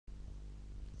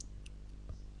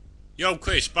Yo,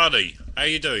 Chris, buddy, how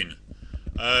you doing?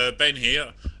 Ben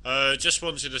here. Just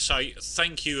wanted to say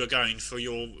thank you again for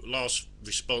your last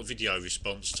video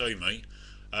response to me.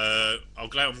 I'm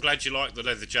glad you like the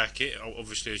leather jacket.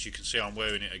 Obviously, as you can see, I'm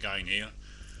wearing it again here.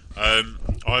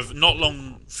 I've not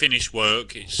long finished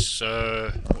work. It's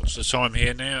what's the time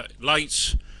here now?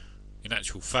 Late, in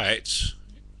actual fact.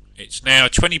 It's now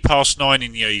 20 past 9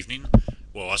 in the evening.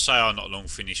 Well, I say I not long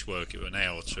finished work. It was an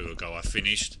hour or two ago I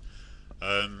finished.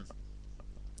 Um,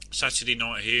 Saturday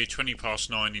night here, 20 past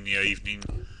 9 in the evening.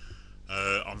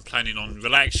 I'm planning on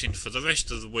relaxing for the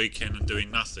rest of the weekend and doing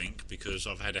nothing because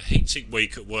I've had a hectic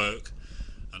week at work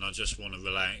and I just want to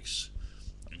relax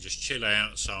and just chill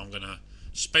out. So I'm going to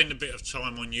spend a bit of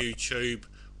time on YouTube,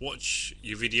 watch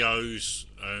your videos,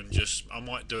 and I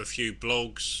might do a few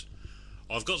blogs.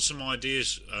 I've got some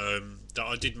ideas that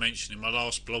I did mention in my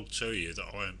last blog to you that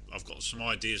I've got some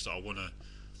ideas that I want to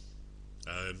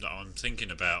that I'm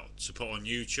thinking about to put on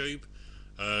YouTube.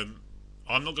 I'm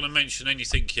not going to mention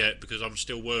anything yet because I'm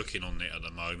still working on it at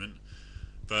the moment.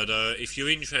 But if you're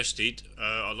interested,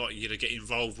 I'd like you to get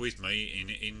involved with me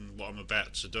in what I'm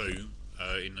about to do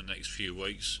in the next few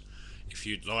weeks, if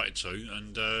you'd like to.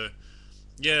 And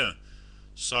yeah,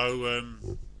 so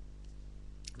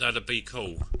that'd be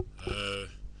cool. I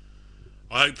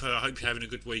hope you're having a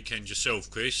good weekend yourself,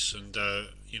 Chris, and I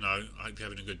hope you're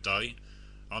having a good day.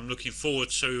 I'm looking forward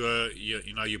to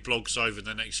your blogs over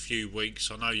the next few weeks.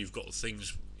 I know you've got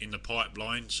things in the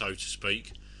pipeline, so to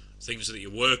speak, things that you're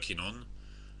working on,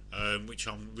 which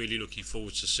I'm really looking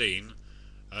forward to seeing.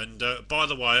 And by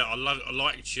the way, I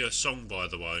liked your song, by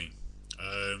the way,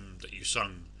 that you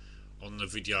sung on the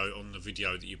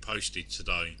video that you posted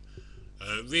today.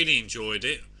 Really enjoyed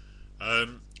it.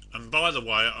 And by the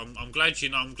way, I'm glad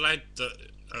I'm glad that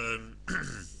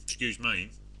excuse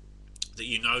me, that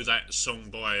you know that song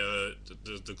by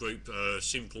the group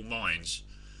Simple Minds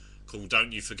called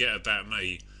 "Don't You Forget About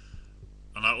Me."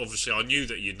 And obviously I knew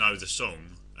that you'd know the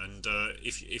song, and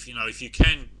if you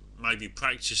can maybe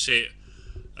practice it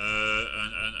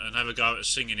and have a go at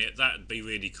singing it, that'd be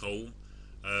really cool.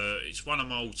 It's one of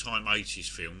my all-time 80s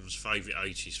films, favourite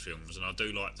 80s films, and I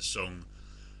do like the song.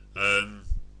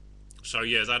 So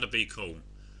yeah, that'd be cool.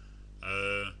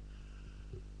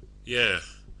 Yeah.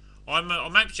 I'm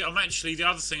actually the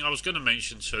other thing I was going to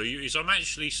mention to you is I'm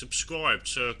actually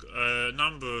subscribed to a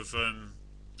number of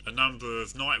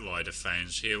Knight Rider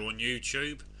fans here on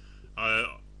YouTube.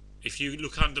 If you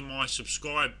look under my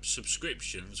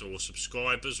subscriptions or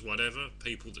subscribers, whatever,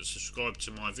 people that subscribe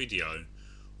to my video,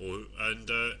 and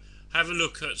have a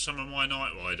look at some of my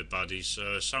Knight Rider buddies.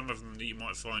 Some of them that you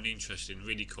might find interesting,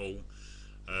 really cool.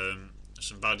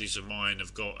 Some buddies of mine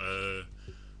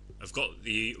I've got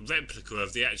the replica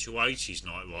of the actual 80s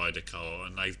Knight Rider car,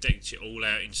 and they've decked it all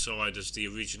out inside as the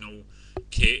original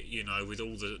kit, with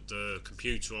all the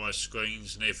computerised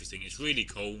screens and everything. It's really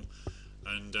cool,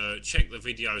 and check the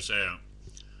videos out.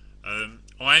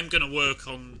 I am going to work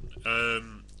on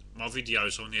my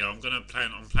videos on here. I'm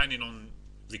planning on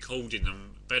recording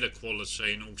them better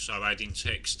quality and also adding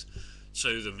text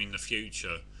to them in the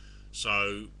future.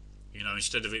 So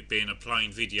instead of it being a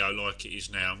plain video like it is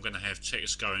now, I'm going to have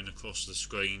text going across the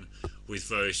screen with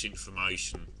various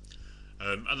information.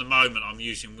 At the moment, I'm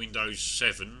using Windows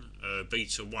 7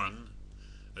 Beta 1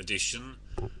 edition,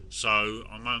 so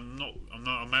I'm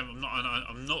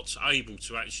not able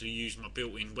to actually use my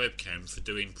built-in webcam for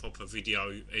doing proper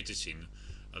video editing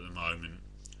at the moment.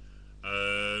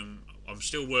 I'm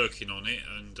still working on it,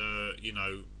 and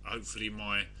hopefully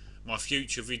my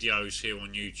future videos here on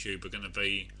YouTube are going to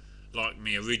be like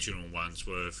my original ones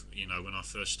were, when I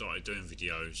first started doing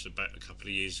videos about a couple of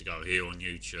years ago here on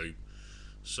YouTube.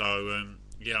 So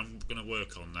yeah, I'm going to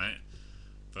work on that.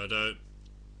 But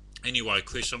anyway,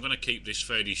 Chris, I'm going to keep this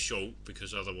fairly short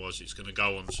because otherwise it's going to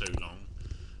go on too long.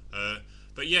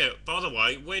 But yeah, by the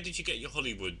way, where did you get your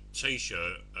Hollywood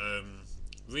t-shirt?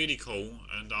 Really cool,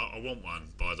 and I want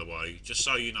one, by the way. Just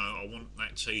so you know, I want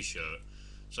that t-shirt.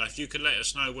 So if you could let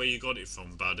us know where you got it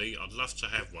from, buddy, I'd love to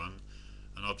have one.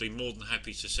 And I'd be more than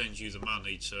happy to send you the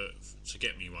money to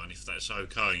get me one, if that's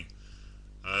okay.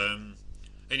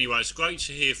 Anyway, it's great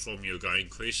to hear from you again,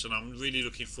 Chris, and I'm really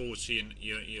looking forward to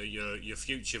your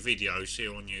future videos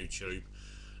here on YouTube,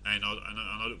 and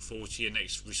I look forward to your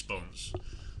next response.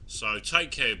 So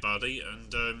take care, buddy,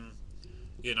 and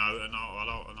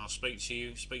I'll speak to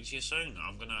you soon.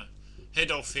 I'm gonna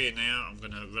head off here now. I'm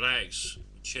gonna relax,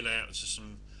 chill out to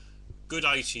some good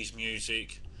 80s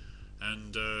music.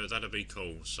 And that'll be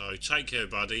cool. So take care,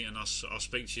 buddy, and I'll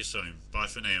speak to you soon. Bye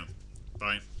for now.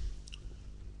 Bye.